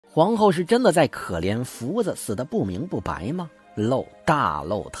皇后是真的在可怜福子死得不明不白吗？漏，大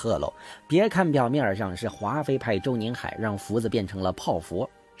漏特漏。别看表面上是华妃派周宁海让福子变成了泡芙，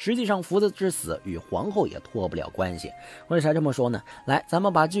实际上福子之死与皇后也脱不了关系。为啥这么说呢？来，咱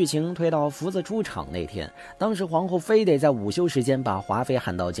们把剧情推到福子出场那天，当时皇后非得在午休时间把华妃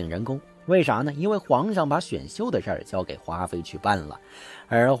喊到景仁宫。为啥呢？因为皇上把选秀的事儿交给华妃去办了，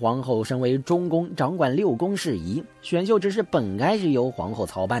而皇后身为中宫，掌管6宫事宜，选秀之事本该是由皇后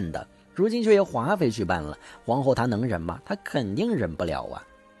操办的，如今却由华妃去办了。皇后她能忍吗？她肯定忍不了啊。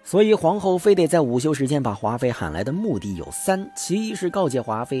所以皇后非得在午休时间把华妃喊来的目的有3，其一是告诫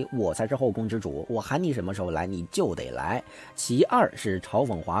华妃，我才是后宫之主，我喊你什么时候来你就得来；其二是嘲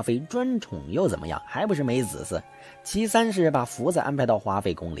讽华妃专宠又怎么样，还不是没子嗣；其三是把福子安排到华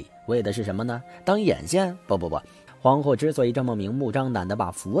妃宫里，为的是什么呢？当眼线？不，皇后之所以这么明目张胆地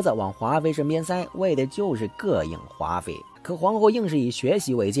把福子往华妃身边塞，为的就是膈应华妃。可皇后硬是以学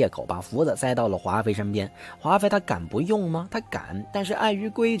习为借口，把福子塞到了华妃身边。华妃她敢不用吗？她敢，但是碍于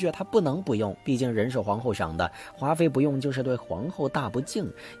规矩，她不能不用，毕竟人是皇后赏的，华妃不用就是对皇后大不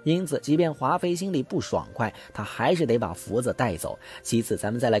敬。因此，即便华妃心里不爽快，她还是得把福子带走。其次，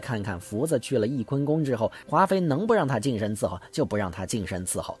咱们再来看看福子去了翊坤宫之后，华妃能不让她净身伺候就不让她净身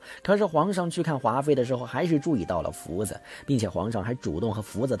伺候。可是皇上去看华妃的时候，还是注意到了福子，并且皇上还主动和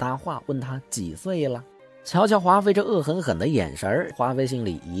福子搭话，问她几岁了。瞧瞧华妃这恶狠狠的眼神，华妃心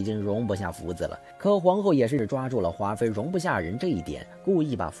里已经容不下福子了。可皇后也是抓住了华妃容不下人这一点，故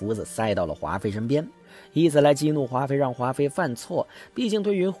意把福子塞到了华妃身边，以此来激怒华妃，让华妃犯错。毕竟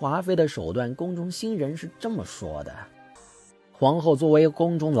对于华妃的手段，宫中新人是这么说的。皇后作为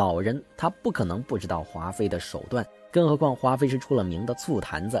宫中老人，她不可能不知道华妃的手段，更何况华妃是出了名的醋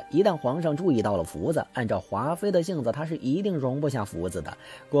坛子，一旦皇上注意到了福子，按照华妃的性子，她是一定容不下福子的。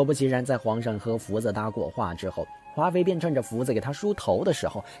果不其然，在皇上和福子搭过话之后，华妃便趁着福子给她梳头的时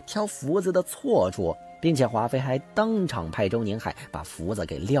候挑福子的错处，并且华妃还当场派周宁海把福子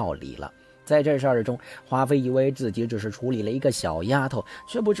给料理了。在这事儿中，华妃以为自己只是处理了一个小丫头，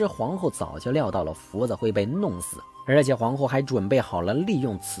却不知皇后早就料到了福子会被弄死，而且皇后还准备好了利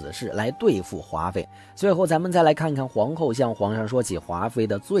用此事来对付华妃。最后咱们再来看看皇后向皇上说起华妃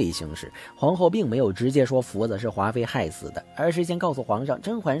的罪行时，皇后并没有直接说福子是华妃害死的，而是先告诉皇上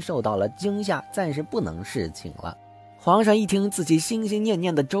甄嬛受到了惊吓，暂时不能侍寝了。皇上一听自己心心念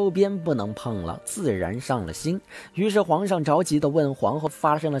念的周边不能碰了，自然伤了心。于是皇上着急地问皇后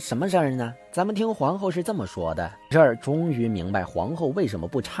发生了什么事儿呢？咱们听皇后是这么说的，这儿终于明白皇后为什么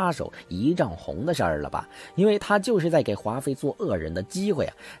不插手仪仗红的事儿了吧？因为她就是在给华妃做恶人的机会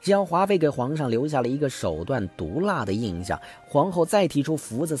啊！只要华妃给皇上留下了一个手段毒辣的印象，皇后再提出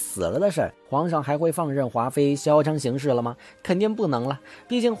福子死了的事儿，皇上还会放任华妃嚣张行事了吗？肯定不能了。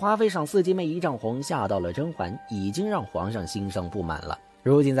毕竟华妃赏4姐妹仪仗红吓到了甄嬛，已经让皇上心生不满了。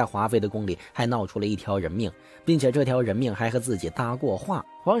如今在华妃的宫里还闹出了一条人命，并且这条人命还和自己搭过话，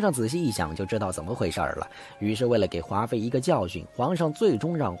皇上仔细一想就知道怎么回事了。于是为了给华妃一个教训，皇上最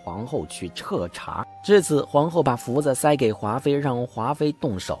终让皇后去彻查。至此，皇后把福子塞给华妃，让华妃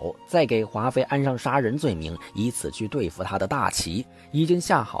动手，再给华妃安上杀人罪名，以此去对付她的大旗，已经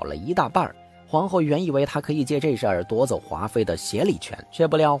下好了一大半。皇后原以为她可以借这事儿夺走华妃的协理权，却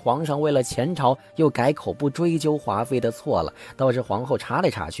不料皇上为了前朝又改口不追究华妃的错了，导致皇后查来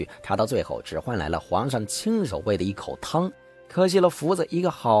查去，查到最后只换来了皇上亲手喂的一口汤。可惜了福子一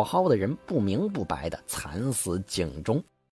个好好的人，不明不白的惨死井中。